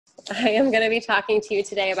I am going to be talking to you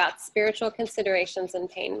today about spiritual considerations in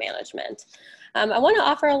pain management. I want to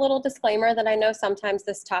offer a little disclaimer that I know sometimes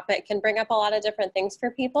this topic can bring up a lot of different things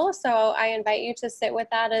for people, so I invite you to sit with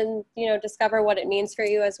that and discover what it means for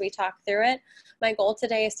you as we talk through it. My goal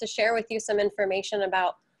today is to share with you some information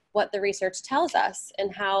about what the research tells us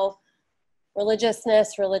and how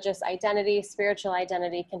religiousness, religious identity, spiritual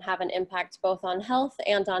identity can have an impact both on health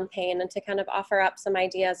and on pain, and to kind of offer up some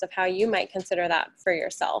ideas of how you might consider that for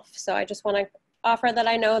yourself. So I just want to offer that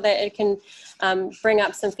I know that it can bring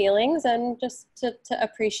up some feelings, and just to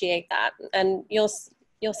appreciate that. And you'll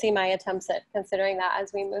see my attempts at considering that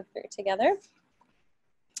as we move through together.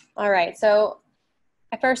 All right, so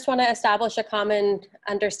I first want to establish a common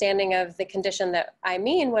understanding of the condition that I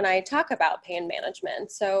mean when I talk about pain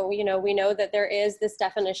management. So, we know that there is this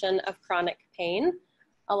definition of chronic pain.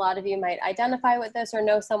 A lot of you might identify with this or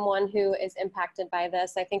know someone who is impacted by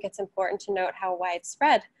this. I think it's important to note how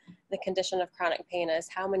widespread the condition of chronic pain is,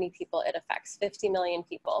 how many people it affects, 50 million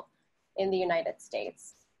people in the United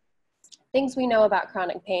States. Things we know about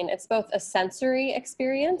chronic pain, it's both a sensory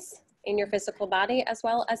experience in your physical body as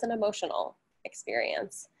well as an emotional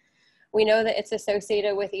experience. We know that it's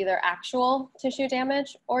associated with either actual tissue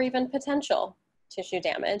damage or even potential tissue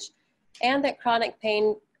damage, and that chronic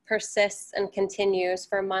pain persists and continues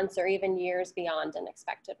for months or even years beyond an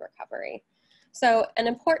expected recovery. So an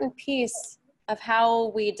important piece of how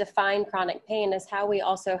we define chronic pain is how we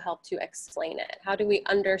also help to explain it. How do we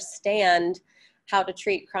understand how to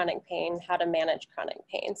treat chronic pain, how to manage chronic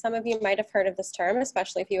pain? Some of you might have heard of this term,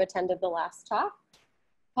 especially if you attended the last talk,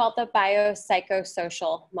 called the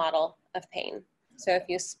Biopsychosocial model of pain. So if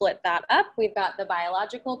you split that up, we've got the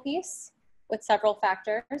biological piece with several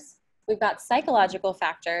factors, we've got psychological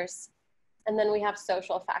factors, and then we have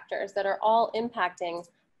social factors that are all impacting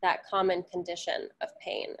that common condition of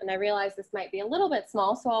pain. And I realize this might be a little bit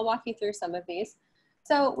small, so I'll walk you through some of these.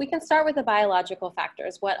 So we can start with the biological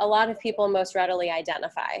factors. What a lot of people most readily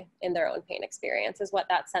identify in their own pain experience is what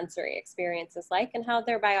that sensory experience is like and how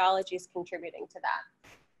their biology is contributing to that.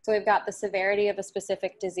 So we've got the severity of a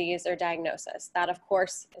specific disease or diagnosis. That, of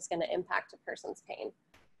course, is going to impact a person's pain.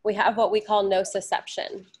 We have what we call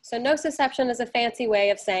nociception. So nociception is a fancy way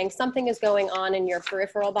of saying something is going on in your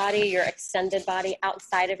peripheral body, your extended body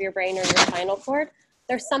outside of your brain or your spinal cord.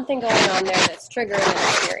 There's something going on there that's triggering an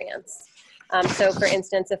experience. So for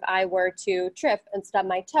instance, if I were to trip and stub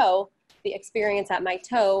my toe, the experience at my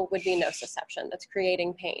toe would be nociception. That's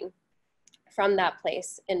creating pain from that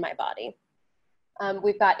place in my body.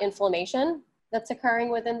 We've got inflammation that's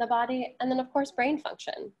occurring within the body. And then of course, brain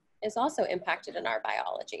function is also impacted in our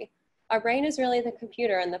biology. Our brain is really the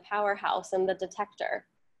computer and the powerhouse and the detector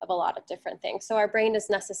of a lot of different things. So our brain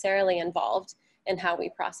is necessarily involved in how we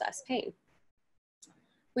process pain.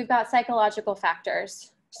 We've got psychological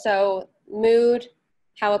factors. So mood,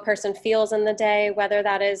 how a person feels in the day, whether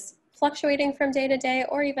that is fluctuating from day to day,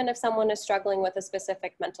 or even if someone is struggling with a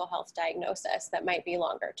specific mental health diagnosis that might be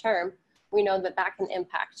longer term, we know that that can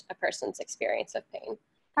impact a person's experience of pain.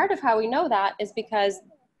 Part of how we know that is because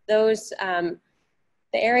those, the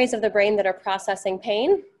areas of the brain that are processing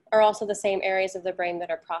pain are also the same areas of the brain that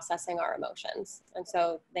are processing our emotions. And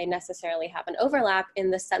so they necessarily have an overlap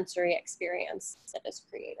in the sensory experience that is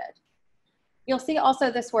created. You'll see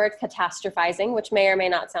also this word catastrophizing, which may or may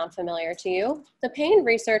not sound familiar to you. The pain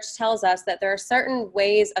research tells us that there are certain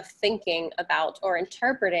ways of thinking about or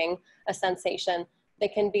interpreting a sensation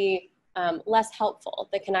that can be less helpful,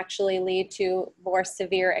 that can actually lead to more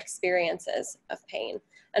severe experiences of pain.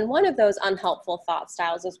 And one of those unhelpful thought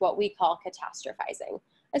styles is what we call catastrophizing.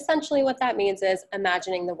 Essentially what that means is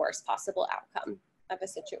imagining the worst possible outcome of a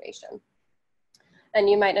situation. And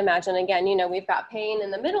you might imagine, again, we've got pain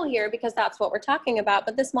in the middle here because that's what we're talking about,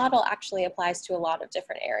 but this model actually applies to a lot of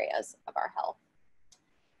different areas of our health.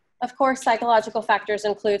 Of course, psychological factors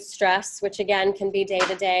include stress, which again can be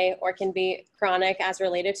day-to-day or can be chronic as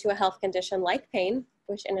related to a health condition like pain,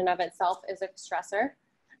 which in and of itself is a stressor.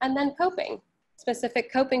 And then coping,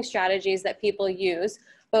 specific coping strategies that people use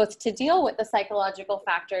both to deal with the psychological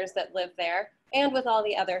factors that live there and with all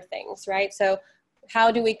the other things, right? So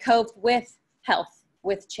how do we cope with health,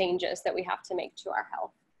 with changes that we have to make to our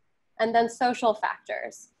health? And then social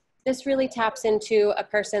factors. This really taps into a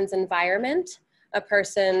person's environment, a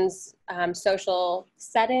person's social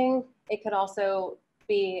setting. It could also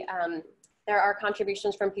be, there are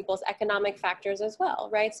contributions from people's economic factors as well,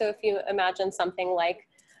 right? So if you imagine something like,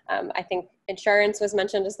 I think insurance was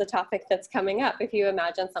mentioned as the topic that's coming up. If you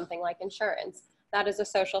imagine something like insurance, that is a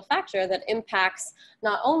social factor that impacts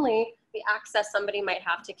not only the access somebody might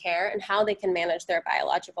have to care and how they can manage their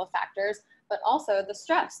biological factors, but also the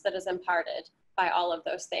stress that is imparted by all of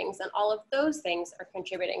those things, and all of those things are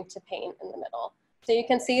contributing to pain in the middle. So you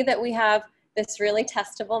can see that we have this really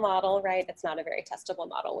testable model, right? It's not a very testable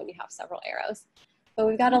model when you have several arrows, but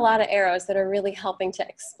we've got a lot of arrows that are really helping to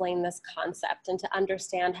explain this concept and to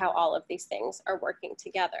understand how all of these things are working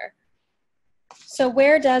together. So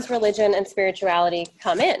where does religion and spirituality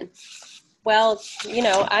come in? Well, you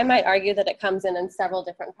know, I might argue that it comes in several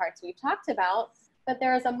different parts we've talked about, but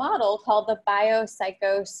there is a model called the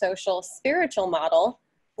Biopsychosocial spiritual model,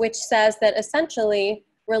 which says that essentially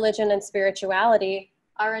religion and spirituality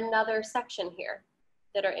are another section here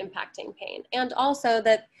that are impacting pain, and also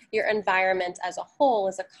that your environment as a whole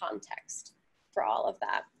is a context for all of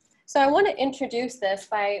that. So I want to introduce this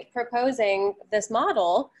by proposing this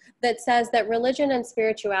model that says that religion and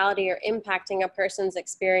spirituality are impacting a person's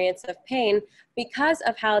experience of pain because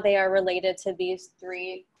of how they are related to these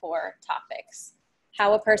three core topics: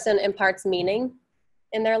 how a person imparts meaning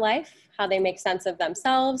in their life, how they make sense of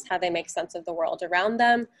themselves, how they make sense of the world around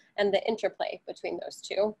them, and the interplay between those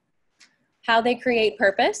two; how they create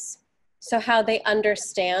purpose, so how they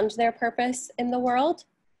understand their purpose in the world;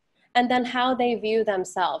 and then how they view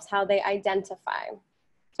themselves, how they identify.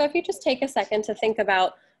 So if you just take a second to think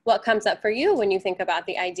about what comes up for you when you think about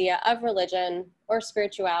the idea of religion or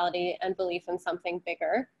spirituality and belief in something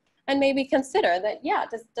bigger, and maybe consider that, yeah,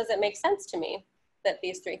 does it make sense to me that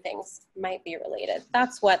these three things might be related?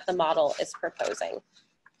 That's what the model is proposing.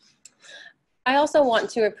 I also want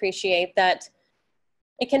to appreciate that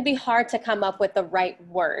it can be hard to come up with the right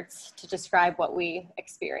words to describe what we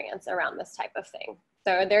experience around this type of thing.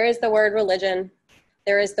 So there is the word religion,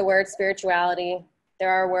 there is the word spirituality, there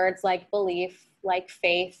are words like belief, like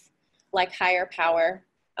faith, like higher power.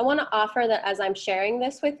 I want to offer that as I'm sharing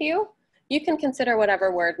this with you, you can consider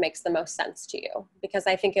whatever word makes the most sense to you, because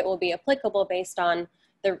I think it will be applicable based on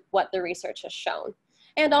what the research has shown.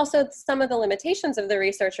 And also some of the limitations of the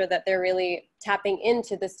research are that they're really tapping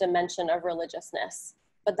into this dimension of religiousness,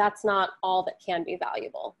 but that's not all that can be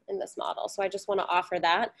valuable in this model. So I just want to offer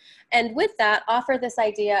that. And with that, offer this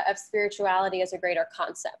idea of spirituality as a greater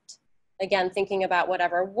concept. Again, thinking about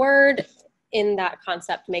whatever word in that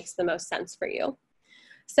concept makes the most sense for you.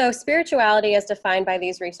 So spirituality as defined by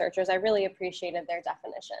these researchers, I really appreciated their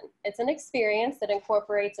definition. It's an experience that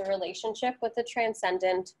incorporates a relationship with the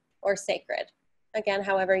transcendent or sacred. Again,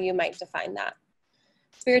 however you might define that.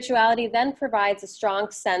 Spirituality then provides a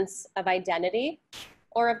strong sense of identity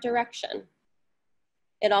or of direction.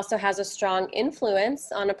 It also has a strong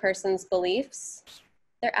influence on a person's beliefs,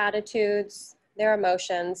 their attitudes, their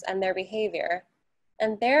emotions, and their behavior.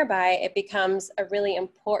 And thereby it becomes a really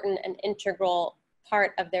important and integral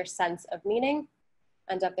part of their sense of meaning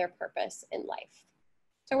and of their purpose in life.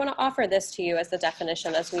 So I want to offer this to you as the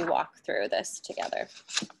definition as we walk through this together.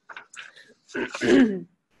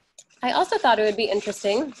 I also thought it would be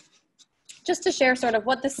interesting just to share sort of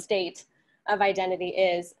what the state of identity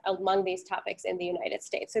is among these topics in the United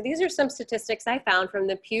States. So these are some statistics I found from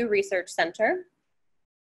the Pew Research Center.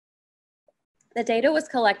 The data was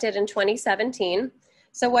collected in 2017.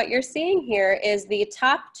 So what you're seeing here is the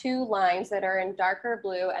top two lines that are in darker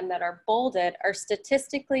blue and that are bolded are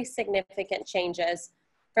statistically significant changes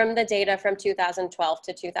from the data from 2012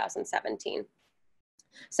 to 2017.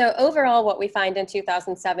 So overall, what we find in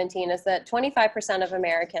 2017 is that 25% of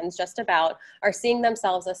Americans, just about, are seeing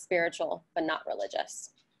themselves as spiritual but not religious.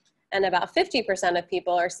 And about 50% of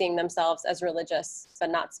people are seeing themselves as religious but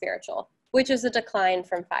not spiritual, which is a decline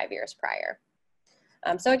from 5 years prior.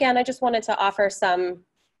 So again, I just wanted to offer some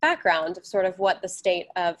background of sort of what the state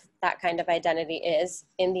of that kind of identity is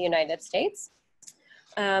in the United States.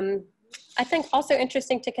 I think also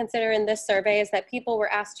interesting to consider in this survey is that people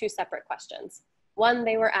were asked two separate questions. One,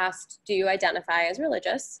 they were asked, do you identify as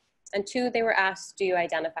religious? And two, they were asked, do you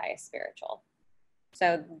identify as spiritual?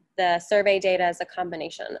 So the survey data is a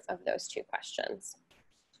combination of those two questions.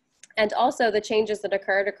 And also the changes that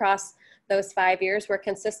occurred across those 5 years were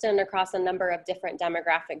consistent across a number of different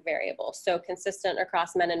demographic variables. So consistent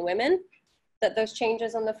across men and women, that those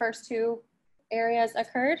changes in the first two areas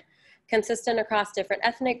occurred, consistent across different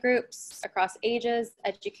ethnic groups, across ages,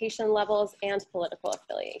 education levels, and political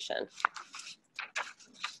affiliation.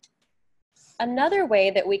 Another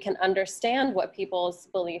way that we can understand what people's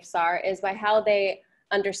beliefs are is by how they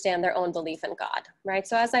understand their own belief in God, right?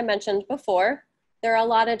 So as I mentioned before, there are a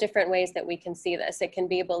lot of different ways that we can see this. It can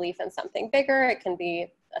be a belief in something bigger. It can be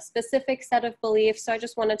a specific set of beliefs. So I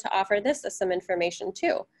just wanted to offer this as some information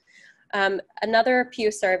too. Another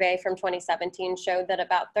Pew survey from 2017 showed that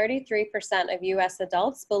about 33% of US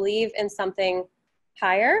adults believe in something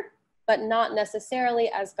higher, but not necessarily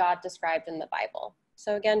as God described in the Bible.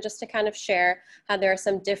 So again, just to kind of share how there are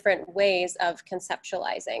some different ways of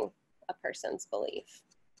conceptualizing a person's belief.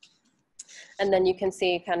 And then you can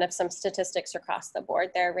see kind of some statistics across the board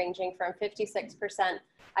there, ranging from 56%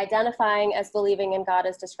 identifying as believing in God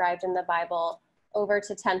as described in the Bible, over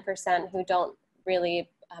to 10% who don't really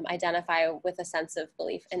identify with a sense of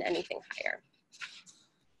belief in anything higher.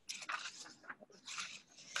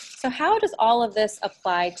 So how does all of this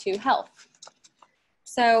apply to health?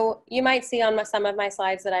 So you might see on some of my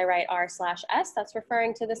slides that I write R/S. That's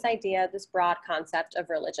referring to this idea, this broad concept of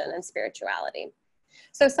religion and spirituality.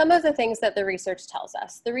 So some of the things that the research tells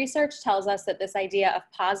us. The research tells us that this idea of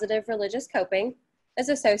positive religious coping is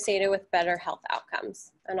associated with better health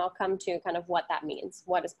outcomes. And I'll come to kind of what that means.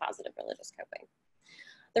 What is positive religious coping?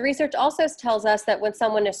 The research also tells us that when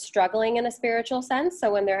someone is struggling in a spiritual sense,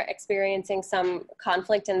 so when they're experiencing some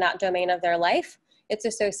conflict in that domain of their life, it's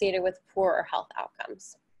associated with poorer health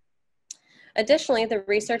outcomes. Additionally, the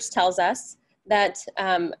research tells us that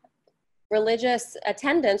religious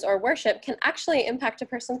attendance or worship can actually impact a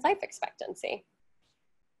person's life expectancy.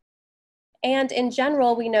 And in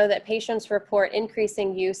general, we know that patients report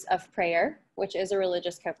increasing use of prayer, which is a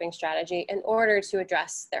religious coping strategy, in order to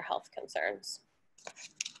address their health concerns.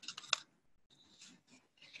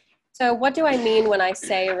 So what do I mean when I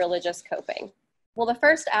say religious coping? Well, the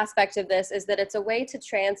first aspect of this is that it's a way to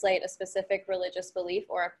translate a specific religious belief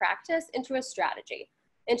or a practice into a strategy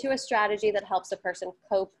that helps a person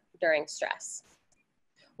cope during stress.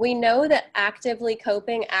 We know that actively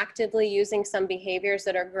coping, actively using some behaviors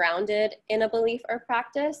that are grounded in a belief or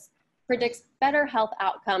practice predicts better health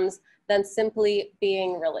outcomes than simply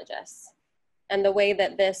being religious. And the way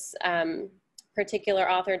that this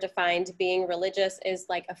particular author defined being religious is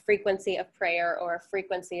like a frequency of prayer or a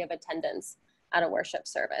frequency of attendance at a worship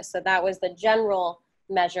service. So that was the general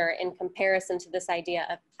measure in comparison to this idea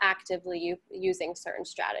of actively using certain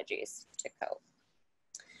strategies to cope.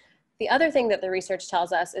 The other thing that the research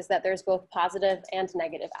tells us is that there's both positive and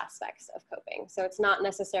negative aspects of coping. So it's not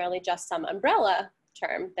necessarily just some umbrella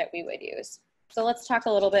term that we would use. So let's talk a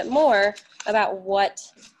little bit more about what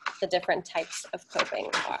the different types of coping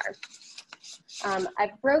are.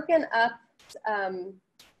 I've broken up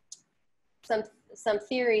some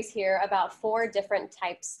theories here about 4 different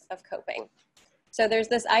types of coping. So there's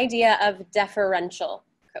this idea of deferential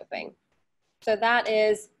coping. So that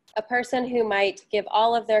is a person who might give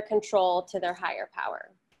all of their control to their higher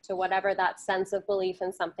power, to whatever that sense of belief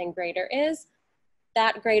in something greater is.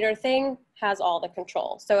 That greater thing has all the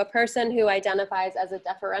control. So a person who identifies as a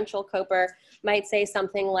deferential coper might say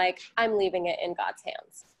something like, I'm leaving it in God's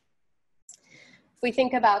hands. If we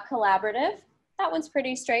think about collaborative, that one's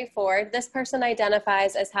pretty straightforward. This person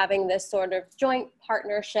identifies as having this sort of joint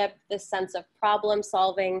partnership, this sense of problem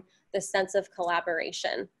solving, this sense of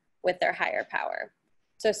collaboration with their higher power.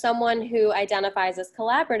 So someone who identifies as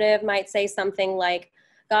collaborative might say something like,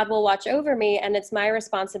 God will watch over me and it's my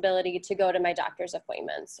responsibility to go to my doctor's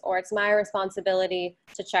appointments, or it's my responsibility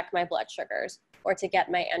to check my blood sugars or to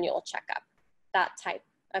get my annual checkup. That type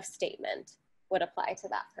of statement would apply to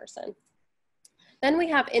that person. Then we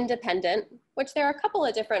have independent, which there are a couple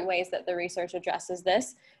of different ways that the research addresses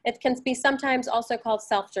this. It can be sometimes also called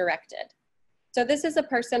self-directed. So this is a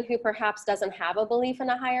person who perhaps doesn't have a belief in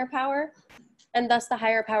a higher power, and thus the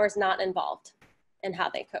higher power is not involved in how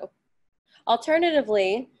they cope.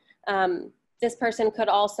 Alternatively, this person could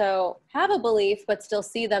also have a belief, but still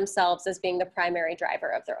see themselves as being the primary driver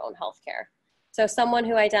of their own healthcare. So someone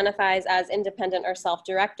who identifies as independent or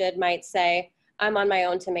self-directed might say, I'm on my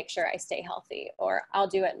own to make sure I stay healthy, or I'll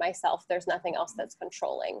do it myself. There's nothing else that's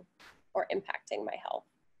controlling or impacting my health.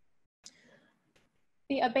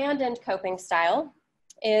 The abandoned coping style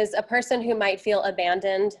is a person who might feel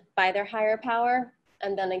abandoned by their higher power,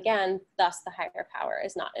 and then again, thus the higher power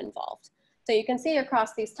is not involved. So you can see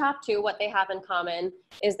across these top 2, what they have in common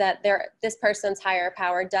is that this person's higher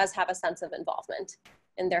power does have a sense of involvement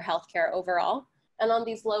in their healthcare overall. And on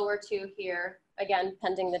these lower 2 here, again,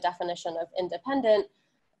 pending the definition of independent,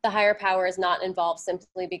 the higher power is not involved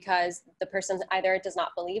simply because the person either does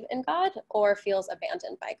not believe in God or feels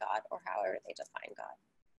abandoned by God, or however they define God.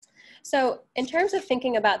 So in terms of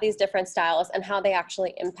thinking about these different styles and how they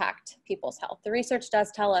actually impact people's health, the research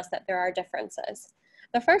does tell us that there are differences.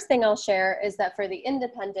 The first thing I'll share is that for the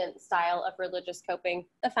independent style of religious coping,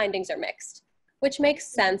 the findings are mixed, which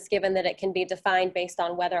makes sense given that it can be defined based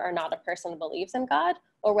on whether or not a person believes in God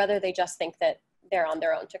or whether they just think that they're on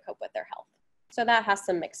their own to cope with their health. So that has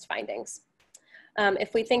some mixed findings.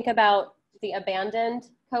 If we think about the abandoned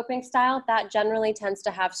coping style, that generally tends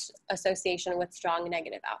to have association with strong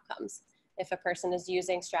negative outcomes if a person is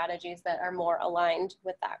using strategies that are more aligned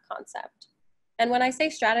with that concept. And when I say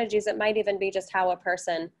strategies, it might even be just how a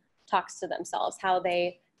person talks to themselves, how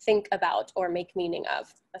they think about or make meaning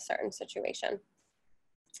of a certain situation.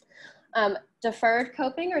 Deferred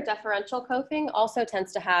coping or deferential coping also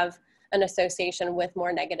tends to have an association with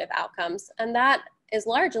more negative outcomes. And that is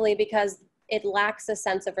largely because it lacks a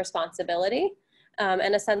sense of responsibility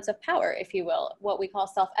and a sense of power, if you will, what we call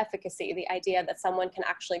self-efficacy, the idea that someone can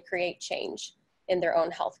actually create change in their own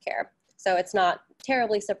healthcare. So it's not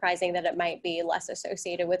terribly surprising that it might be less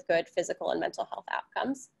associated with good physical and mental health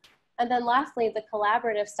outcomes. And then lastly, the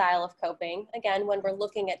collaborative style of coping, again, when we're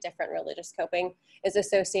looking at different religious coping, is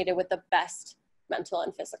associated with the best mental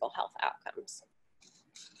and physical health outcomes.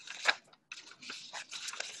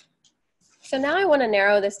 So now I want to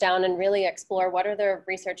narrow this down and really explore what are the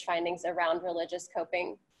research findings around religious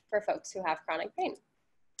coping for folks who have chronic pain.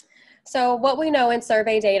 So what we know in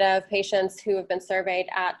survey data of patients who have been surveyed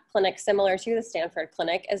at clinics similar to the Stanford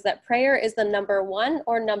clinic is that prayer is the #1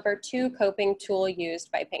 or #2 coping tool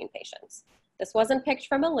used by pain patients. This wasn't picked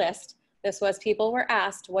from a list. This was people were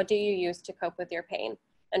asked, what do you use to cope with your pain?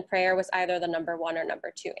 And prayer was either the #1 or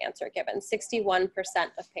 #2 answer given.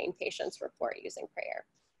 61% of pain patients report using prayer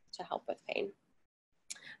to help with pain.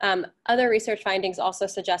 Other research findings also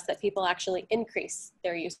suggest that people actually increase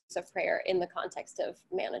their use of prayer in the context of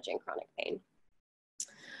managing chronic pain.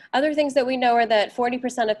 Other things that we know are that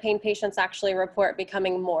 40% of pain patients actually report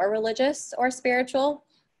becoming more religious or spiritual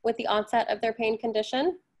with the onset of their pain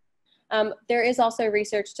condition. There is also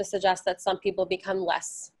research to suggest that some people become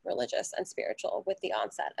less religious and spiritual with the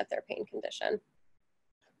onset of their pain condition.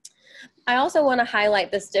 I also want to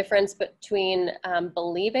highlight this difference between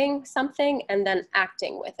believing something and then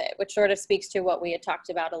acting with it, which sort of speaks to what we had talked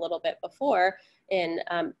about a little bit before in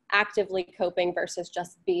actively coping versus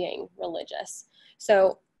just being religious.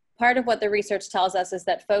 So part of what the research tells us is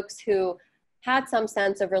that folks who had some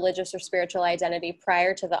sense of religious or spiritual identity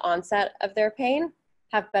prior to the onset of their pain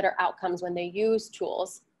have better outcomes when they use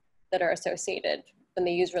tools that are associated, when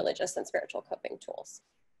they use religious and spiritual coping tools.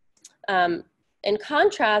 In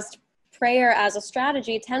contrast, prayer as a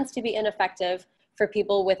strategy tends to be ineffective for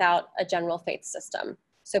people without a general faith system.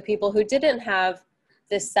 So people who didn't have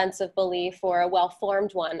this sense of belief, or a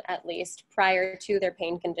well-formed one at least, prior to their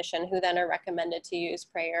pain condition, who then are recommended to use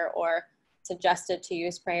prayer or suggested to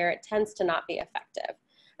use prayer, it tends to not be effective.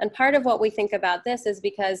 And part of what we think about this is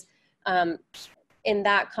because in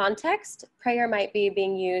that context, prayer might be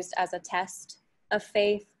being used as a test of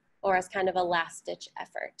faith or as kind of a last-ditch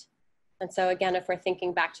effort. And so again, if we're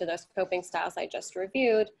thinking back to those coping styles I just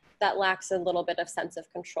reviewed, that lacks a little bit of sense of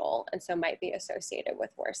control and so might be associated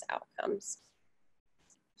with worse outcomes.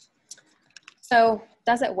 So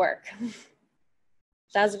does it work?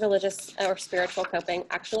 Does religious or spiritual coping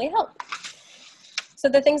actually help? So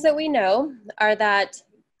the things that we know are that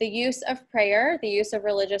the use of prayer, the use of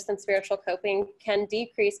religious and spiritual coping can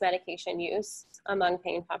decrease medication use among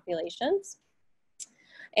pain populations.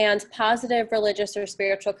 And positive religious or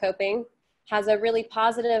spiritual coping has a really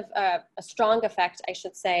positive, a strong effect, I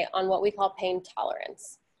should say, on what we call pain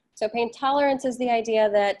tolerance. So pain tolerance is the idea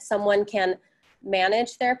that someone can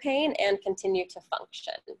manage their pain and continue to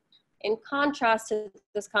function. In contrast to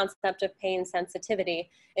this concept of pain sensitivity,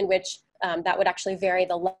 in which that would actually vary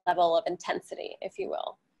the level of intensity, if you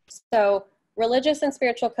will. So religious and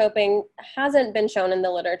spiritual coping hasn't been shown in the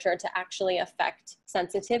literature to actually affect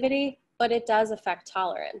sensitivity, but it does affect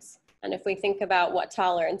tolerance. And if we think about what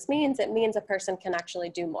tolerance means, it means a person can actually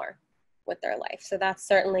do more with their life. So that's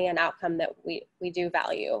certainly an outcome that we do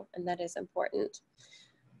value, and that is important.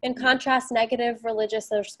 In contrast, negative religious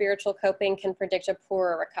or spiritual coping can predict a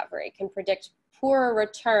poorer recovery, can predict poorer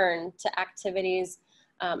return to activities,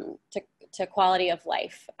 to quality of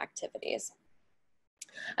life activities.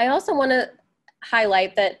 I also want to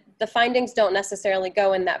highlight that the findings don't necessarily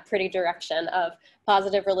go in that pretty direction of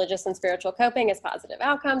positive religious and spiritual coping is positive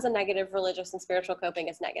outcomes and negative religious and spiritual coping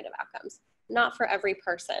is negative outcomes. Not for every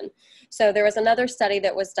person. So there was another study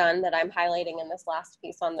that was done that I'm highlighting in this last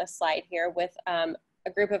piece on this slide here with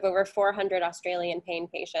a group of over 400 Australian pain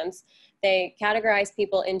patients. They categorized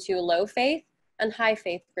people into low faith and high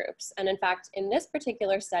faith groups. And in fact, in this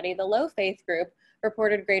particular study, the low faith group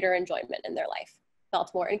reported greater enjoyment in their life,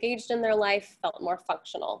 felt more engaged in their life, felt more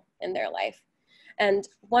functional in their life. And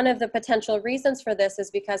one of the potential reasons for this is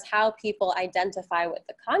because how people identify with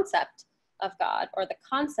the concept of God or the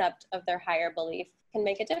concept of their higher belief can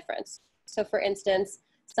make a difference. So for instance,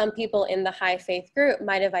 some people in the high faith group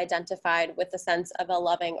might have identified with the sense of a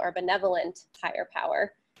loving or benevolent higher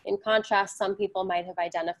power. In contrast, some people might have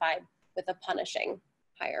identified with a punishing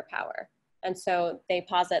higher power. And so they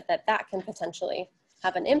posit that that can potentially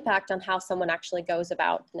have an impact on how someone actually goes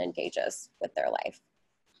about and engages with their life.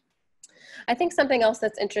 I think something else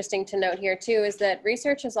that's interesting to note here too is that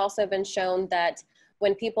research has also been shown that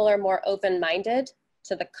when people are more open-minded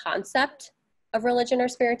to the concept of religion or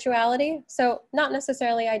spirituality, so not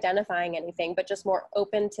necessarily identifying anything, but just more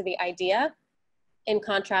open to the idea, in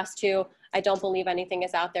contrast to, I don't believe anything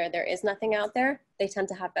is out there, there is nothing out there, they tend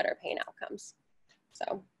to have better pain outcomes.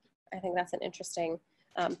 So I think that's an interesting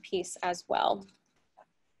piece as well.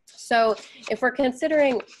 So if we're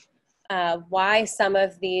considering why some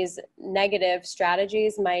of these negative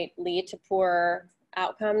strategies might lead to poor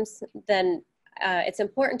outcomes, then it's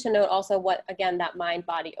important to note also what, again, that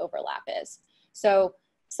mind-body overlap is. So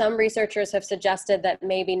some researchers have suggested that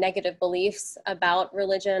maybe negative beliefs about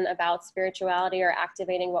religion, about spirituality, are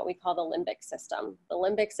activating what we call the limbic system. The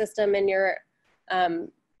limbic system in your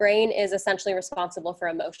brain is essentially responsible for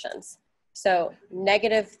emotions. So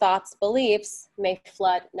negative thoughts, beliefs may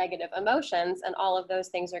flood negative emotions, and all of those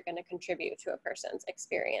things are going to contribute to a person's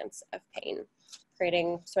experience of pain,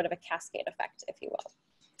 creating sort of a cascade effect, if you will.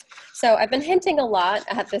 So I've been hinting a lot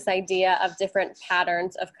at this idea of different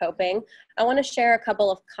patterns of coping. I want to share a couple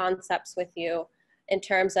of concepts with you in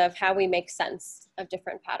terms of how we make sense of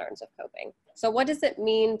different patterns of coping. So what does it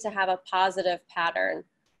mean to have a positive pattern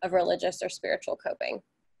of religious or spiritual coping?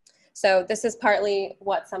 So this is partly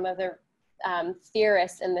what some of the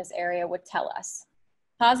theorists in this area would tell us.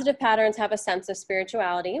 Positive patterns have a sense of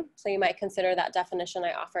spirituality, so you might consider that definition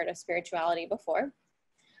I offered of spirituality before.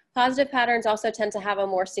 Positive patterns also tend to have a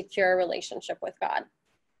more secure relationship with God.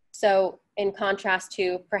 So in contrast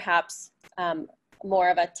to perhaps more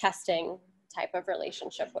of a testing type of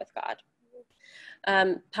relationship with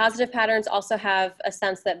God. Positive patterns also have a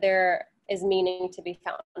sense that there is meaning to be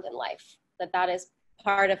found in life, that is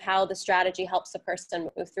part of how the strategy helps a person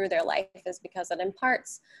move through their life, is because it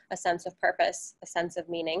imparts a sense of purpose, a sense of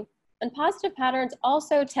meaning. And positive patterns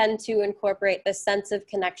also tend to incorporate this sense of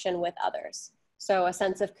connection with others, so a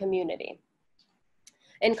sense of community.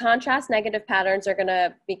 In contrast, negative patterns are going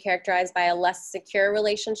to be characterized by a less secure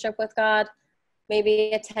relationship with God,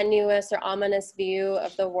 maybe a tenuous or ominous view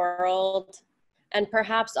of the world, and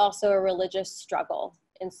perhaps also a religious struggle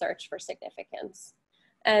in search for significance.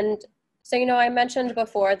 And so, you know, I mentioned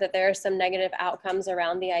before that there are some negative outcomes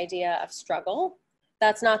around the idea of struggle.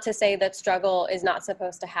 That's not to say that struggle is not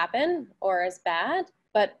supposed to happen or is bad,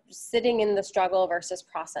 but sitting in the struggle versus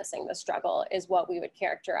processing the struggle is what we would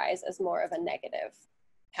characterize as more of a negative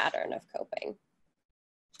pattern of coping.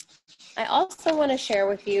 I also want to share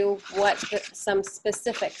with you what some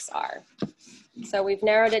specifics are. So we've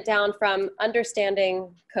narrowed it down from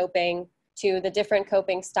understanding coping to the different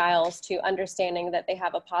coping styles, to understanding that they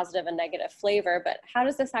have a positive and negative flavor, but how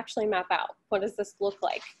does this actually map out? What does this look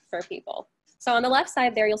like for people? So on the left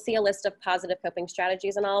side there, you'll see a list of positive coping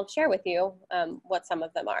strategies, and I'll share with you what some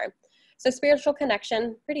of them are. So spiritual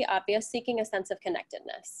connection, pretty obvious, seeking a sense of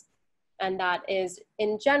connectedness. And that is,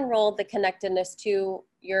 in general, the connectedness to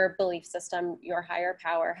your belief system, your higher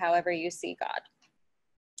power, however you see God.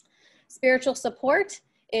 Spiritual support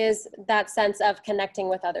is that sense of connecting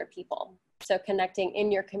with other people. So connecting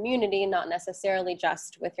in your community, not necessarily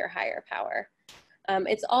just with your higher power.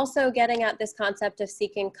 It's also getting at this concept of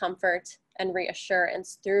seeking comfort and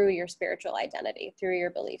reassurance through your spiritual identity, through your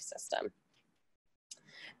belief system.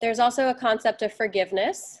 There's also a concept of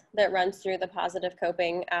forgiveness that runs through the positive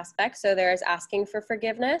coping aspect. So there is asking for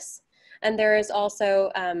forgiveness, and there is also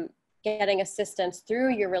getting assistance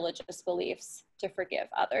through your religious beliefs to forgive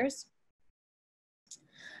others.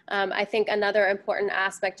 I think another important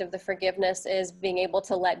aspect of the forgiveness is being able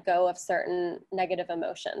to let go of certain negative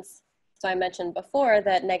emotions. So I mentioned before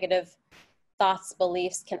that negative thoughts,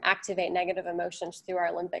 beliefs can activate negative emotions through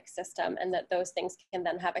our limbic system, and that those things can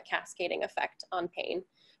then have a cascading effect on pain.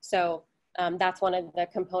 So that's one of the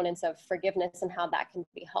components of forgiveness and how that can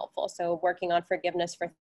be helpful. So working on forgiveness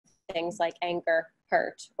for things like anger,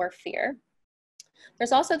 hurt, or fear.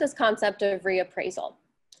 There's also this concept of reappraisal.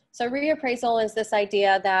 So reappraisal is this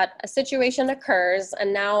idea that a situation occurs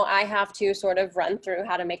and now I have to sort of run through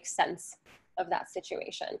how to make sense of that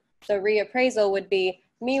situation. So reappraisal would be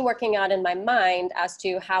me working out in my mind as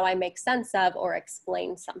to how I make sense of or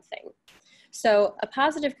explain something. So a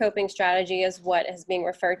positive coping strategy is what is being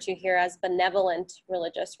referred to here as benevolent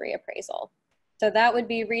religious reappraisal. So that would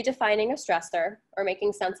be redefining a stressor or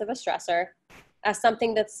making sense of a stressor as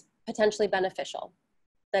something that's potentially beneficial.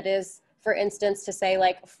 That is, for instance, to say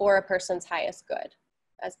like for a person's highest good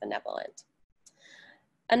as benevolent.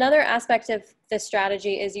 Another aspect of this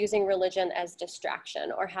strategy is using religion as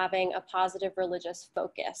distraction or having a positive religious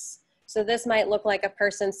focus. So this might look like a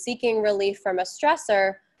person seeking relief from a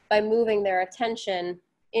stressor by moving their attention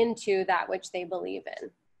into that which they believe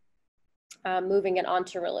in, moving it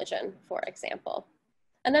onto religion, for example.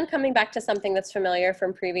 And then coming back to something that's familiar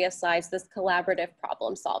from previous slides, this collaborative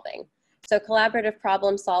problem solving. So collaborative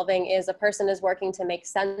problem solving is a person is working to make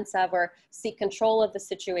sense of or seek control of the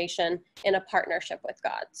situation in a partnership with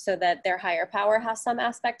God, so that their higher power has some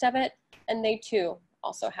aspect of it, and they too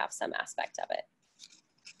also have some aspect of it.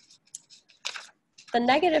 The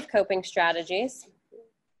negative coping strategies,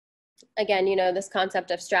 again, you know, this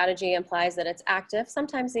concept of strategy implies that it's active.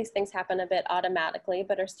 Sometimes these things happen a bit automatically,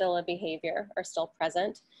 but are still a behavior or still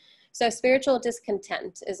present. So spiritual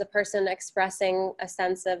discontent is a person expressing a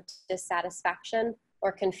sense of dissatisfaction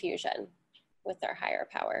or confusion with their higher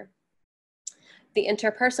power. The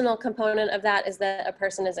interpersonal component of that is that a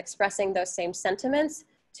person is expressing those same sentiments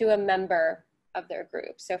to a member of their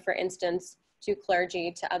group. So for instance, to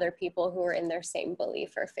clergy, to other people who are in their same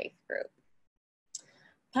belief or faith group.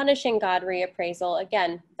 Punishing God reappraisal,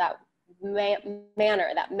 again, that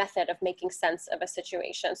manner, that method of making sense of a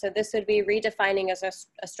situation. So this would be redefining as a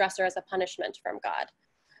stressor as a punishment from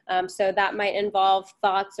God. So that might involve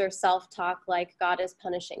thoughts or self-talk like, God is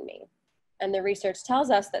punishing me. And the research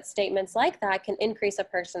tells us that statements like that can increase a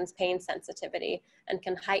person's pain sensitivity and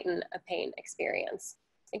can heighten a pain experience.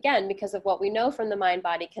 Again, because of what we know from the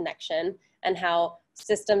mind-body connection and how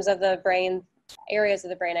systems of the brain, areas of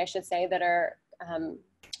the brain, I should say, that are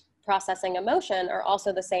processing emotion are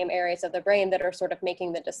also the same areas of the brain that are sort of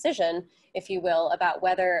making the decision, if you will, about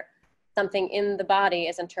whether something in the body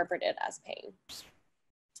is interpreted as pain.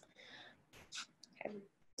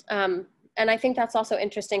 Okay. And I think that's also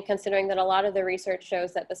interesting, considering that a lot of the research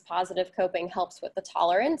shows that this positive coping helps with the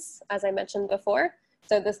tolerance, as I mentioned before.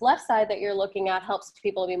 So this left side that you're looking at helps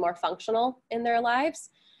people be more functional in their lives.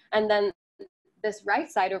 And then this right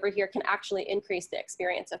side over here can actually increase the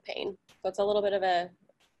experience of pain. So it's a little bit of a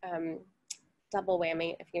double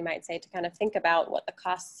whammy, if you might say, to kind of think about what the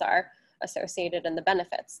costs are associated and the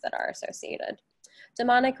benefits that are associated.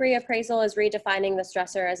 Demonic reappraisal is redefining the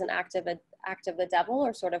stressor as an act of the devil,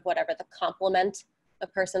 or sort of whatever the complement a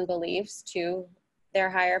person believes to their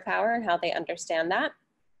higher power and how they understand that.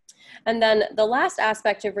 And then the last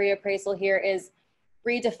aspect of reappraisal here is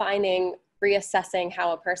redefining, reassessing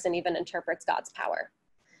how a person even interprets God's power.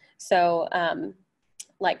 So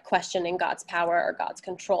like questioning God's power or God's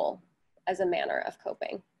control as a manner of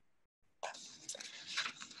coping.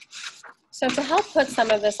 So to help put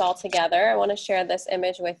some of this all together, I want to share this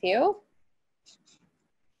image with you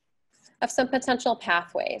of some potential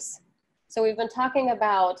pathways. So we've been talking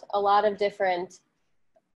about a lot of different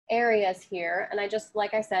areas here, and I just,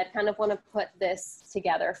 like I said, kind of want to put this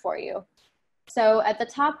together for you. So at the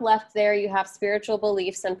top left there, you have spiritual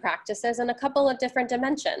beliefs and practices and a couple of different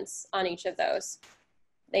dimensions on each of those.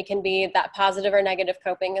 They can be that positive or negative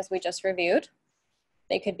coping, as we just reviewed.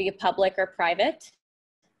 They could be public or private.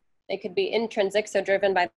 They could be intrinsic, so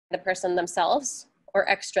driven by the person themselves, or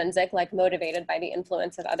extrinsic, like motivated by the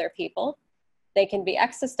influence of other people. They can be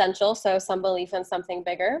existential, so some belief in something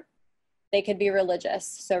bigger. They could be religious,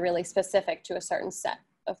 so really specific to a certain set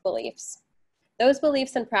of beliefs. Those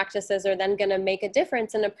beliefs and practices are then going to make a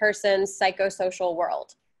difference in a person's psychosocial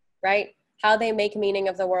world, right? How they make meaning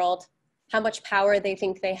of the world, how much power they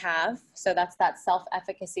think they have. So that's that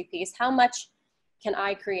self-efficacy piece. How much can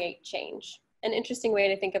I create change? An interesting way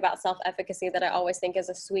to think about self-efficacy that I always think is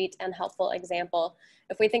a sweet and helpful example.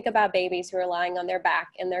 If we think about babies who are lying on their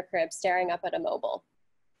back in their crib, staring up at a mobile,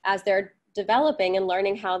 as they're developing and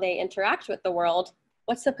learning how they interact with the world,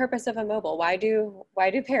 what's the purpose of a mobile? Why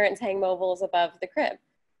do parents hang mobiles above the crib?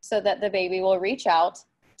 So that the baby will reach out,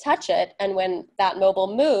 touch it, and when that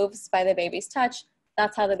mobile moves by the baby's touch,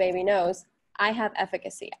 that's how the baby knows, I have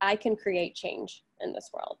efficacy. I can create change in this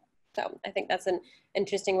world. So I think that's an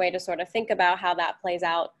interesting way to sort of think about how that plays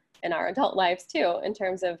out in our adult lives too, in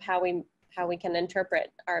terms of how we can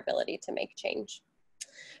interpret our ability to make change.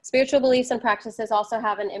 Spiritual beliefs and practices also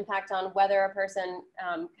have an impact on whether a person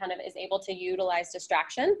kind of is able to utilize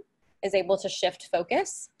distraction, is able to shift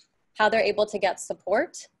focus, how they're able to get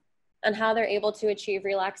support, and how they're able to achieve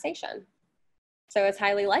relaxation. So it's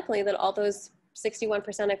highly likely that all those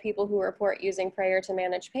 61% of people who report using prayer to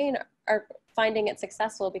manage pain are finding it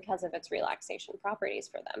successful because of its relaxation properties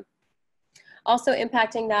for them. Also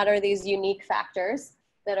impacting that are these unique factors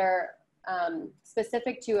that are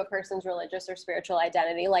specific to a person's religious or spiritual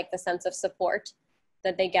identity, like the sense of support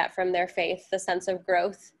that they get from their faith, the sense of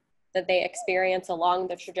growth that they experience along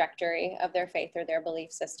the trajectory of their faith or their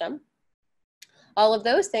belief system. All of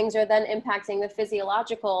those things are then impacting the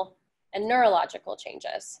physiological and neurological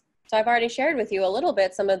changes. So I've already shared with you a little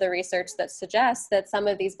bit some of the research that suggests that some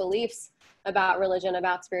of these beliefs about religion,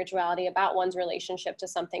 about spirituality, about one's relationship to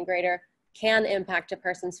something greater can impact a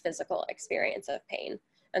person's physical experience of pain.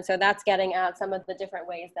 And so that's getting at some of the different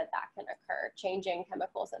ways that that can occur, changing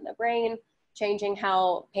chemicals in the brain, changing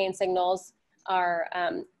how pain signals are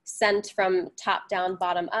sent from top down,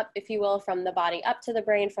 bottom up, if you will, from the body up to the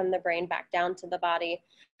brain, from the brain back down to the body,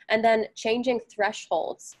 and then changing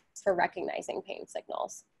thresholds for recognizing pain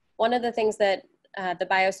signals. One of the things that the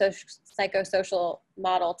biopsychosocial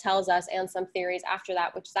model tells us, and some theories after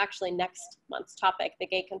that, which is actually next month's topic, the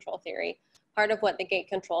gate control theory. Part of what the gate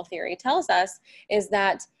control theory tells us is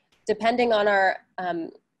that depending on our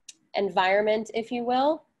environment, if you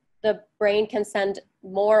will, the brain can send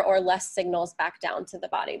more or less signals back down to the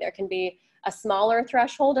body. There can be a smaller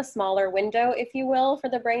threshold, a smaller window, if you will, for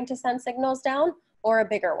the brain to send signals down, or a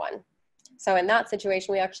bigger one. So in that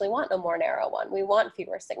situation, we actually want a more narrow one. We want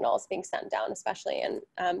fewer signals being sent down, especially in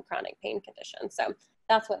chronic pain conditions. So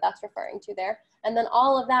that's what that's referring to there. And then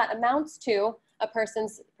all of that amounts to a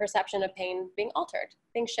person's perception of pain being altered,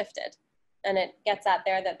 being shifted. And it gets at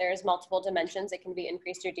there that there's multiple dimensions. It can be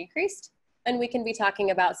increased or decreased. And we can be talking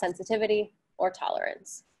about sensitivity or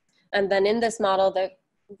tolerance. And then in this model,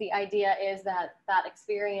 the idea is that that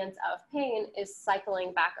experience of pain is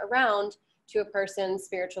cycling back around to a person's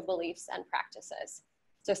spiritual beliefs and practices.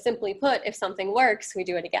 So simply put, if something works, we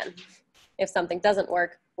do it again. If something doesn't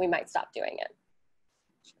work, we might stop doing it.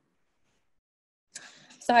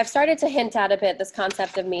 So I've started to hint at a bit this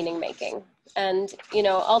concept of meaning making. And, you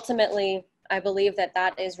know, ultimately, I believe that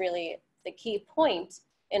that is really the key point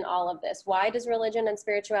in all of this. Why does religion and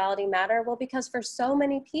spirituality matter? Well, because for so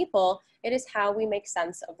many people, it is how we make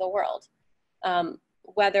sense of the world.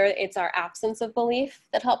 Whether it's our absence of belief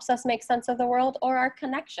that helps us make sense of the world, or our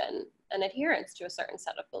connection and adherence to a certain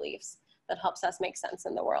set of beliefs that helps us make sense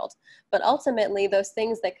in the world. But ultimately, those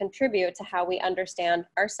things that contribute to how we understand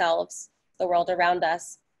ourselves, the world around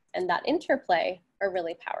us, and that interplay are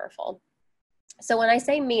really powerful. So when I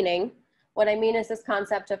say meaning, what I mean is this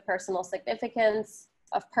concept of personal significance,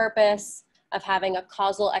 of purpose, of having a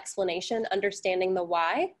causal explanation, understanding the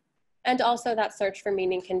why. And also that search for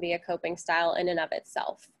meaning can be a coping style in and of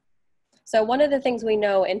itself. So one of the things we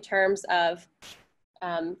know in terms of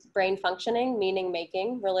brain functioning, meaning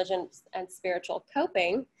making, religion and spiritual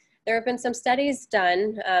coping, there have been some studies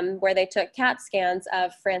done where they took CAT scans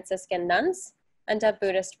of Franciscan nuns and of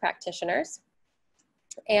Buddhist practitioners.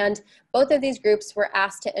 And both of these groups were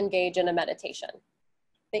asked to engage in a meditation.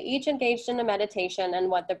 They each engaged in a meditation, and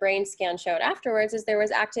what the brain scan showed afterwards is there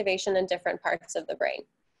was activation in different parts of the brain.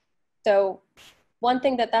 So one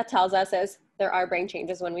thing that tells us is there are brain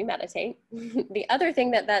changes when we meditate. The other thing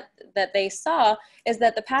that they saw is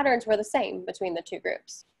that the patterns were the same between the two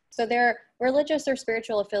groups. So their religious or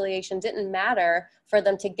spiritual affiliation didn't matter for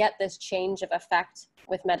them to get this change of effect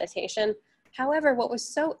with meditation. However, what was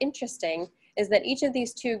so interesting is that each of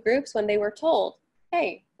these two groups, when they were told,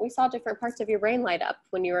 hey, we saw different parts of your brain light up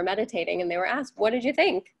when you were meditating, and they were asked, what did you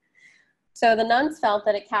think? So the nuns felt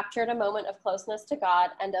that it captured a moment of closeness to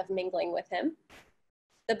God and of mingling with him.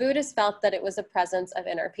 The Buddhists felt that it was a presence of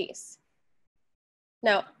inner peace.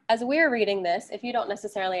 Now, as we're reading this, if you don't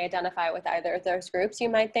necessarily identify with either of those groups, you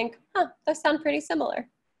might think, those sound pretty similar.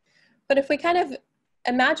 But if we kind of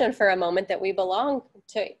imagine for a moment that we belong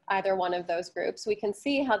to either one of those groups, we can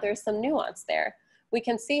see how there's some nuance there. We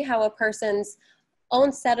can see how a person's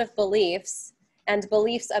own set of beliefs and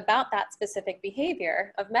beliefs about that specific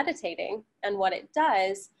behavior of meditating and what it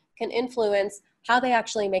does can influence how they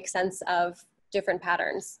actually make sense of different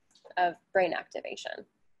patterns of brain activation.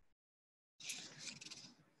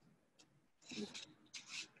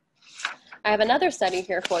 I have another study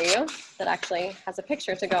here for you that actually has a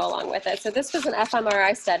picture to go along with it. So this was an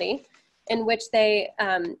fMRI study in which they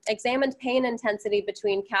examined pain intensity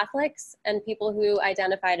between Catholics and people who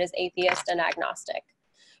identified as atheist and agnostic.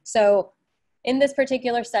 So in this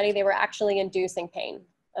particular study, they were actually inducing pain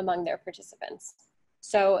among their participants.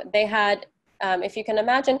 So they had, if you can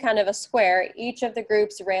imagine kind of a square, each of the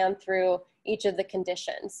groups ran through each of the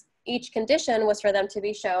conditions. Each condition was for them to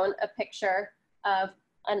be shown a picture of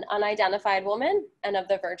an unidentified woman and of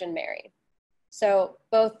the Virgin Mary. So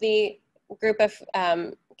both the group of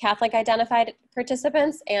Catholic identified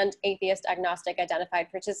participants and atheist agnostic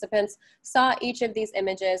identified participants saw each of these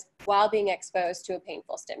images while being exposed to a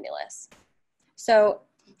painful stimulus. So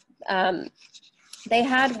they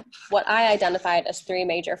had what I identified as three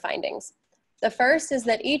major findings. The first is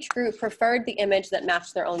that each group preferred the image that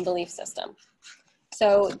matched their own belief system.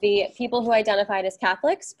 So the people who identified as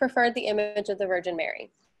Catholics preferred the image of the Virgin Mary.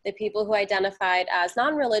 The people who identified as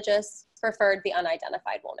non-religious preferred the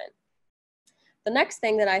unidentified woman. The next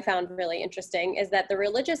thing that I found really interesting is that the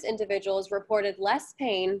religious individuals reported less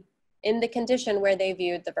pain in the condition where they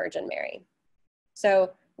viewed the Virgin Mary.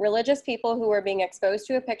 So religious people who were being exposed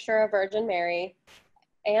to a picture of Virgin Mary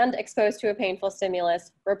and exposed to a painful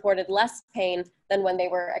stimulus reported less pain than when they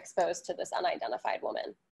were exposed to this unidentified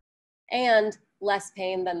woman, and less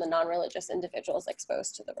pain than the non-religious individuals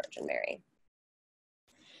exposed to the Virgin Mary.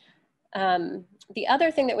 The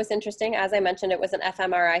other thing that was interesting, as I mentioned, it was an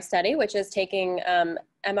fMRI study, which is taking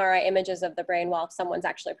MRI images of the brain while someone's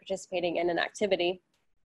actually participating in an activity.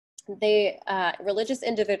 The religious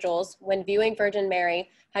individuals, when viewing Virgin Mary,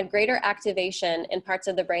 had greater activation in parts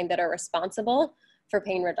of the brain that are responsible for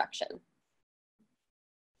pain reduction.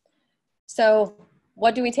 So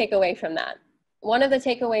what do we take away from that? One of the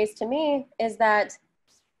takeaways to me is that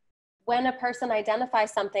when a person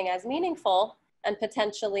identifies something as meaningful and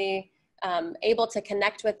potentially able to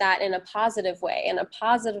connect with that in a positive way, in a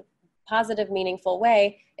positive, meaningful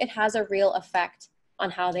way, it has a real effect on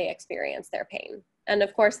how they experience their pain. And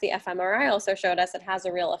of course, the fMRI also showed us it has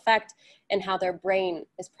a real effect in how their brain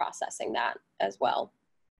is processing that as well.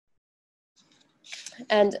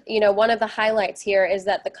 And, you know, one of the highlights here is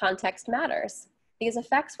that the context matters. These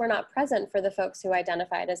effects were not present for the folks who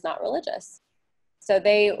identified as not religious. So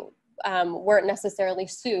they weren't necessarily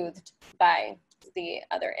soothed by the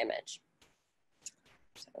other image.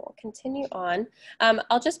 So we'll continue on.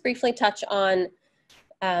 I'll just briefly touch on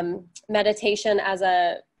meditation as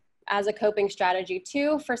a coping strategy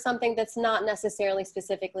too, for something that's not necessarily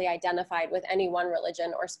specifically identified with any one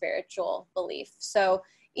religion or spiritual belief. So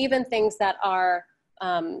even things that are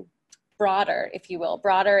broader, if you will,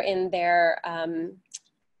 broader in their,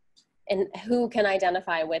 in who can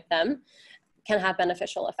identify with them, can have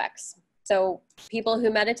beneficial effects. So people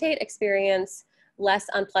who meditate experience less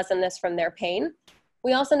unpleasantness from their pain.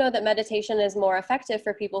 We also know that meditation is more effective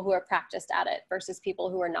for people who are practiced at it versus people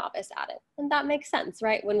who are novice at it. And that makes sense,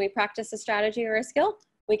 right? When we practice a strategy or a skill,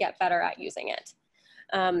 we get better at using it.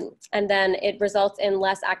 And then it results in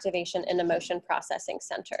less activation in emotion processing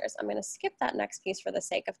centers. I'm going to skip that next piece for the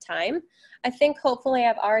sake of time. I think hopefully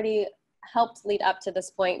I've already helped lead up to this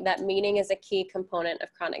point that meaning is a key component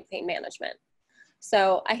of chronic pain management.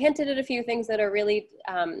 So I hinted at a few things that are really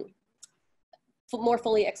more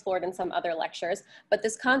fully explored in some other lectures, but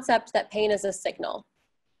this concept that pain is a signal.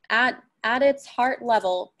 At its heart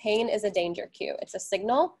level, pain is a danger cue. It's a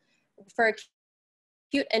signal. For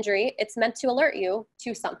acute injury, it's meant to alert you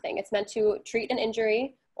to something. It's meant to treat an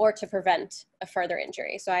injury or to prevent a further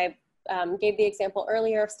injury. So I gave the example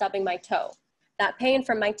earlier of stubbing my toe. That pain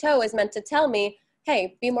from my toe is meant to tell me,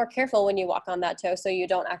 hey, be more careful when you walk on that toe so you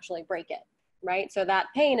don't actually break it, right? So that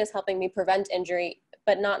pain is helping me prevent injury,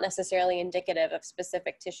 but not necessarily indicative of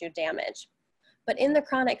specific tissue damage. But in the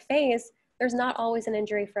chronic phase, there's not always an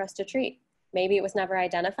injury for us to treat. Maybe it was never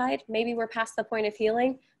identified. Maybe we're past the point of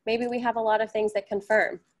healing. Maybe we have a lot of things that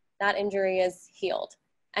confirm that injury is healed,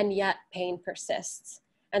 and yet pain persists.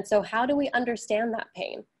 And so how do we understand that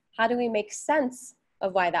pain? How do we make sense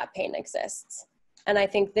of why that pain exists? And I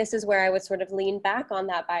think this is where I would sort of lean back on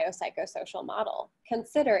that biopsychosocial model.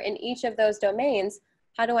 Consider in each of those domains,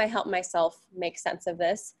 how do I help myself make sense of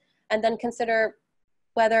this? And then consider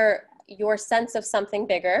whether your sense of something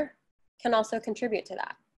bigger can also contribute to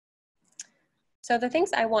that. So the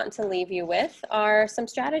things I want to leave you with are some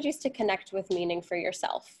strategies to connect with meaning for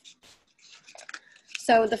yourself.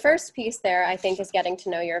 So the first piece there, I think, is getting to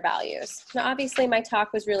know your values. Now, obviously, my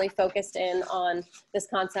talk was really focused in on this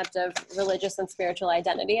concept of religious and spiritual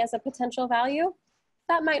identity as a potential value.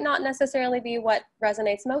 That might not necessarily be what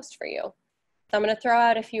resonates most for you. So I'm going to throw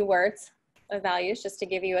out a few words of values just to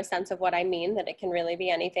give you a sense of what I mean, that it can really be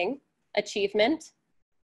anything. Achievement,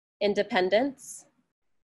 independence,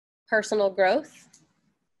 personal growth,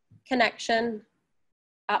 connection,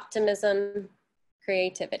 optimism,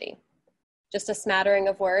 creativity. Just a smattering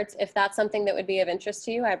of words. If that's something that would be of interest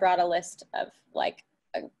to you, I brought a list of like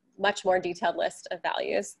a much more detailed list of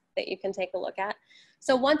values that you can take a look at.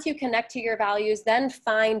 So once you connect to your values, then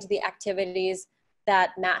find the activities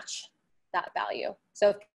that match that value.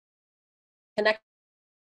 So connectedness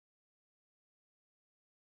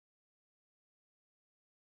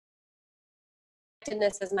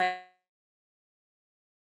is my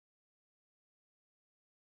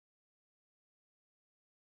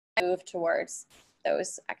move towards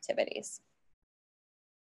those activities.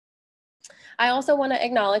 I also want to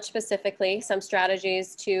acknowledge specifically some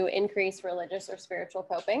strategies to increase religious or spiritual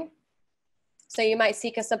coping. So you might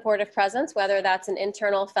seek a supportive presence, whether that's an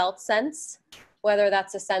internal felt sense, whether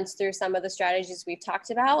that's a sense through some of the strategies we've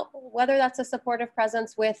talked about, whether that's a supportive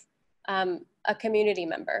presence with a community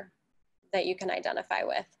member that you can identify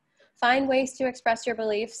with. Find ways to express your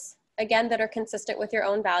beliefs, again, that are consistent with your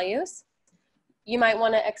own values. You might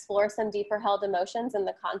want to explore some deeper held emotions in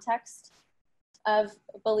the context of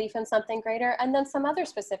belief in something greater, and then some other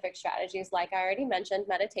specific strategies, like I already mentioned,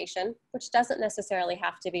 meditation, which doesn't necessarily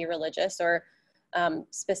have to be religious or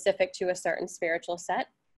specific to a certain spiritual set.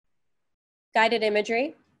 Guided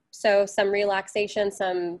imagery, so some relaxation,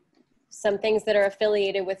 some things that are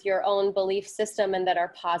affiliated with your own belief system and that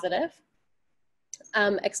are positive.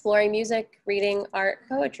 Exploring music, reading, art,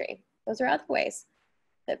 poetry. Those are other ways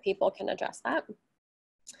that people can address that.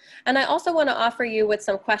 And I also want to offer you with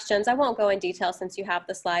some questions. I won't go in detail since you have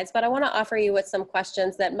the slides, but I want to offer you with some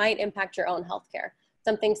questions that might impact your own healthcare.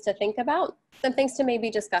 Some things to think about, some things to maybe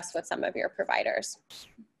discuss with some of your providers.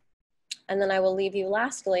 And then I will leave you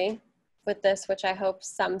lastly with this, which I hope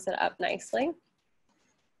sums it up nicely.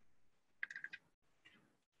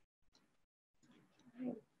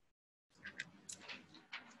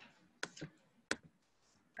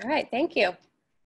 All right, thank you.